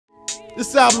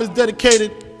This album is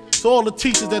dedicated to all the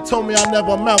teachers that told me I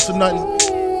never amount to nothing.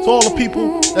 To all the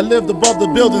people that lived above the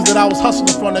buildings that I was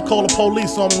hustling from, that called the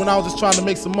police on me when I was just trying to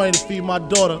make some money to feed my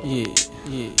daughter.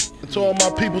 And to all my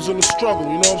peoples in the struggle,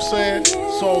 you know what I'm saying?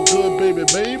 It's all good, baby,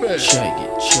 baby. Shake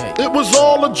it. It was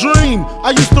all a dream.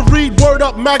 I used to read Word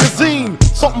Up magazine.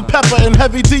 Salt-N-Pepa and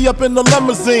Heavy D up in the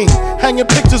limousine, hanging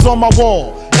pictures on my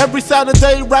wall. Every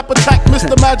Saturday, rap attack,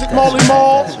 Mr. Magic Marley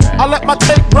Marl. I let my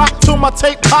tape rock till my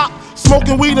tape pop.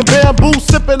 Smoking weed and bamboo,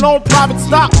 sipping on private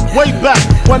stock. Way back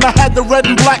when I had the red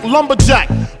and black lumberjack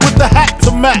with the hat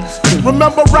to match.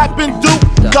 Remember rapping Duke?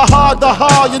 The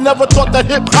hard, you never thought that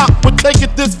hip hop would take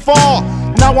it this far.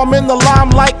 Now I'm in the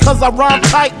limelight cause I rhyme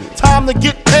tight. Time to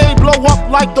get paid, blow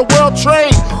up like the world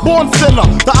trade. Born sinner,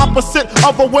 the opposite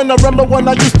of a winner. Remember when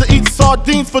I used to eat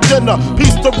sardines for dinner?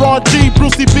 Peace to Ron G,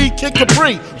 Brucey B, Kid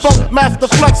Capri, Funk Master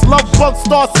Flex, Love Bug,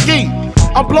 Star Ski.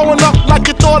 I'm blowing up like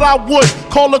you thought I would.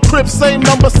 Call a crib, same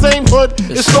number, same hood.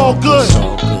 It's all good.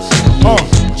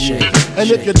 And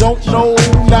if you don't know,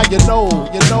 now you know,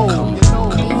 you know, you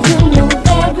know. You know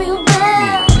very well.